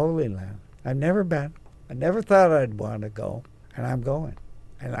to the Holy Land. I've never been. I never thought I'd want to go, and I'm going,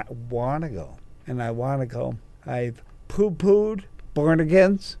 and I want to go, and I want to go. I've poo-pooed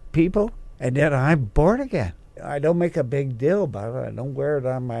born-agains people, and yet I'm born again. I don't make a big deal about it. I don't wear it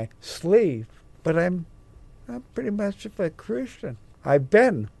on my sleeve, but I'm pretty much a Christian. I've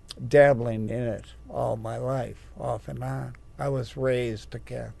been dabbling in it all my life, off and on. I was raised a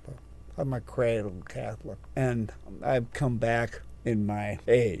Catholic. I'm a cradle Catholic. And I've come back in my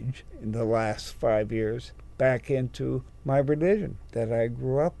age, in the last 5 years, back into my religion that I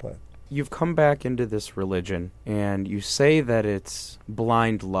grew up with. You've come back into this religion, and you say that it's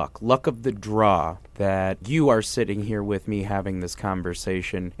blind luck of the draw, that you are sitting here with me having this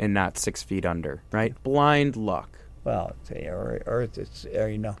conversation and not 6 feet under, right? Blind luck. Well, it's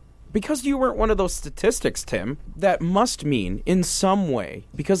you know. Because you weren't one of those statistics, Tim, that must mean, in some way,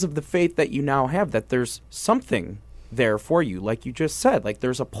 because of the faith that you now have, that there's something there for you, like you just said, like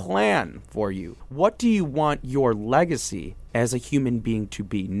there's a plan for you. What do you want your legacy as a human being to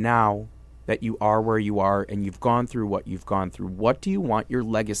be now that you are where you are and you've gone through what you've gone through? What do you want your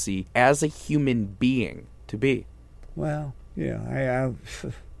legacy as a human being to be? Well, I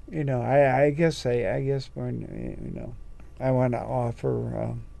guess when, you know, I want to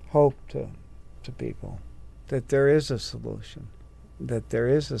offer hope to people that there is a solution, that there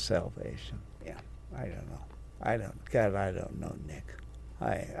is a salvation. Yeah, I don't know. I don't know, Nick.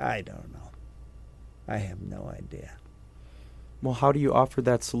 I don't know. I have no idea. Well, how do you offer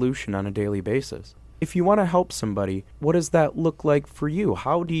that solution on a daily basis? If you want to help somebody, what does that look like for you?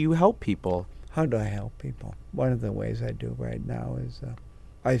 How do you help people? How do I help people? One of the ways I do right now is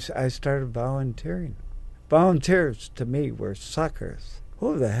I started volunteering. Volunteers to me were suckers.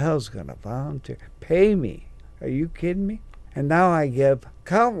 Who the hell's going to volunteer? Pay me. Are you kidding me? And now I give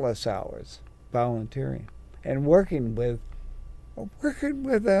countless hours volunteering and working with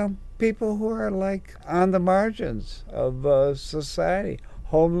people who are like on the margins of society,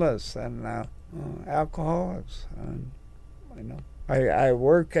 homeless and alcoholics. And, you know, I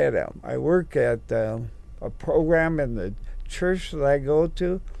work at a program in the church that I go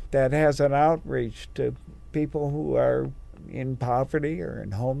to that has an outreach to people who are in poverty or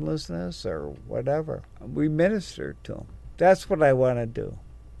in homelessness or whatever. We minister to them. That's what I want to do.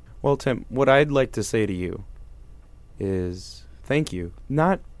 Well, Tim, what I'd like to say to you is thank you.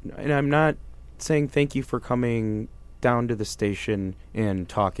 And I'm not saying thank you for coming down to the station and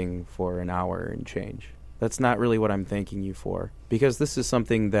talking for an hour and change. That's not really what I'm thanking you for, because this is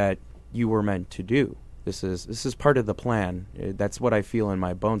something that you were meant to do. This is part of the plan. That's what I feel in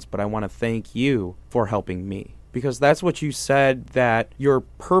my bones, but I want to thank you for helping me, because that's what you said that your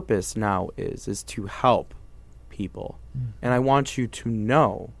purpose now is to help people. And I want you to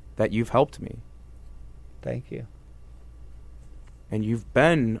know that you've helped me. Thank you. And you've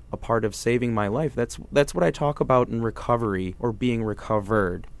been a part of saving my life. That's what I talk about in recovery, or being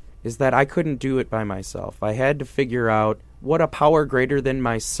recovered, is that I couldn't do it by myself. I had to figure out what a power greater than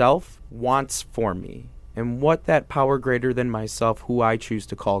myself wants for me. And what that power greater than myself, who I choose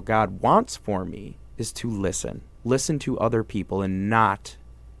to call God, wants for me is to listen. Listen to other people and not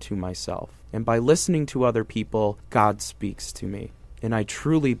to myself. And by listening to other people, God speaks to me. And I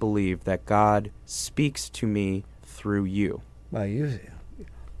truly believe that God speaks to me through you. Well,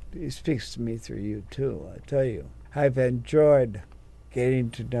 he speaks to me through you, too, I tell you. I've enjoyed getting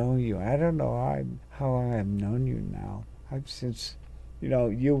to know you. I don't know how long I've known you now. Since, you know,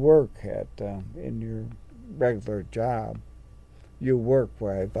 you work in your regular job. You work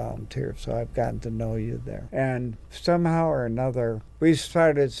where I volunteer, so I've gotten to know you there. And somehow or another, we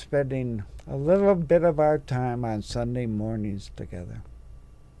started spending a little bit of our time on Sunday mornings together,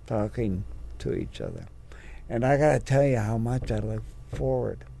 talking to each other. And I got to tell you how much I look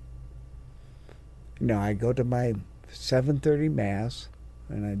forward. You know, I go to my 7:30 Mass,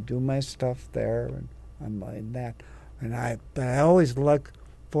 and I do my stuff there, and I'm in that. But I always look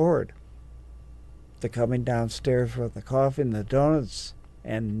forward to coming downstairs with the coffee and the donuts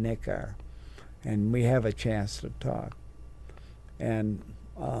and Nick are. And we have a chance to talk. And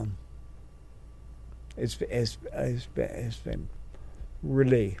it's been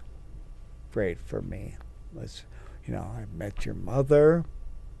really great for me. You know, I met your mother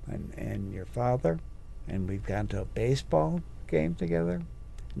and your father, And we've gone to a baseball game together.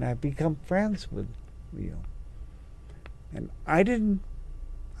 And I've become friends with you. And I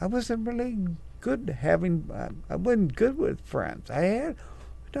wasn't really good I wasn't good with friends. I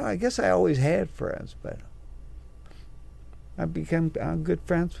guess I always had friends, but I'm good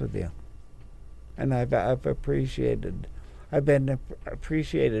friends with you. And I've appreciated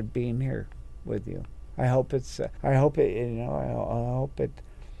being here with you. I hope it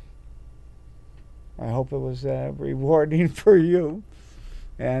was rewarding for you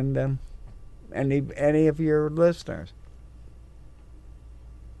and any of your listeners.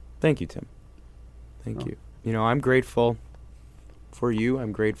 Thank you, Tim. Thank you. You know, I'm grateful for you.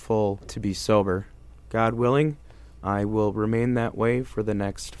 I'm grateful to be sober. God willing, I will remain that way for the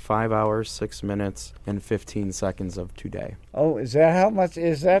next 5 hours, 6 minutes, and 15 seconds of today. Oh, is that how much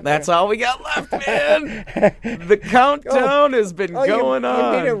is that? That's all we got left, man. The countdown has been going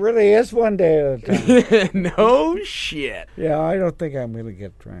on. You mean it really is one day at a time? No shit. Yeah, I don't think I'm going to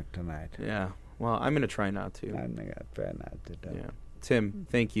get drunk tonight. Yeah, well, I'm going to try not to. I'm going to try not to do it. Yeah. Tim,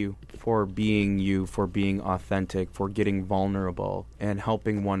 thank you for being you, for being authentic, for getting vulnerable and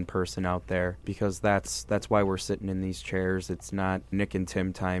helping one person out there, because that's why we're sitting in these chairs. It's not Nick and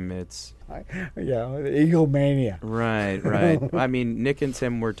Tim time. It's egomania. Right. I mean, Nick and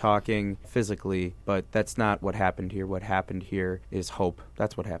Tim were talking physically, but that's not what happened here. What happened here is hope.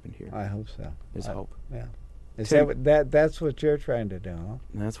 That's what happened here. I hope so. Is hope. Yeah. That's what you're trying to do, huh?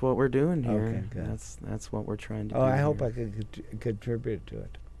 That's what we're doing here. Okay, good. That's what we're trying to do. I hope I could contribute to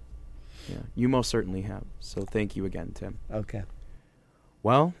it. Yeah, you most certainly have. So thank you again, Tim. Okay.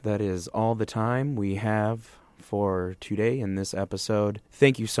 Well, that is all the time we have for today in this episode.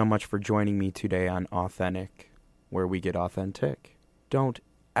 Thank you so much for joining me today on Authentic, where we get authentic. Don't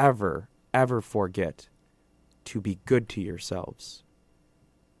ever forget to be good to yourselves.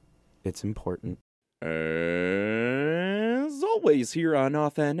 It's important. As always here on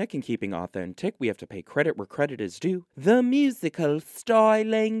Authentic and Keeping Authentic, we have to pay credit where credit is due. The musical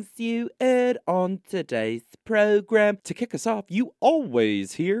stylings you heard on today's program. To kick us off, you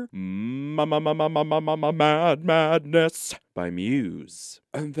always hear Mad Madness by Muse.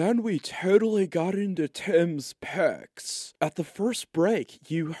 And then we totally got into Tim's pecs. At the first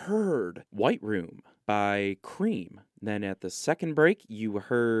break, you heard White Room by Cream. Then at the second break, you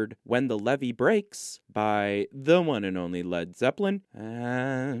heard When the Levee Breaks by the one and only Led Zeppelin.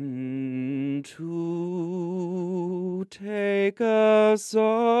 And to take us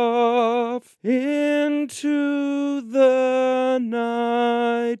off into the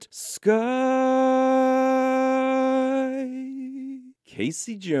night sky,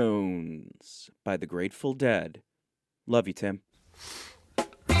 Casey Jones by the Grateful Dead. Love you, Tim.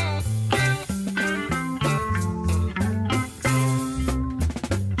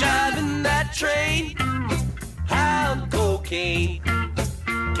 Train, pound cocaine.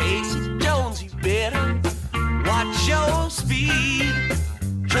 Casey Jones, you better watch your speed.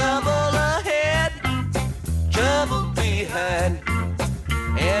 Trouble ahead, trouble behind.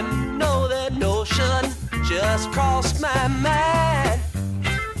 And know that notion just crossed my mind.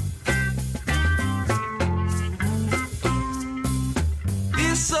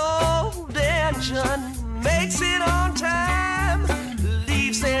 This old engine makes it on time.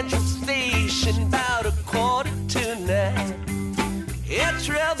 Leave Central Station about 9:15. At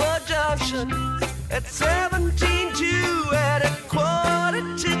Trevor Junction at 17:02 at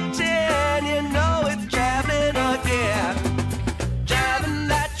 9:45. You know it's traveling again. Driving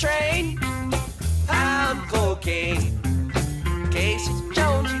that train, pound cocaine. Casey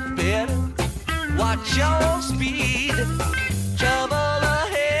Jones, you better watch your speed.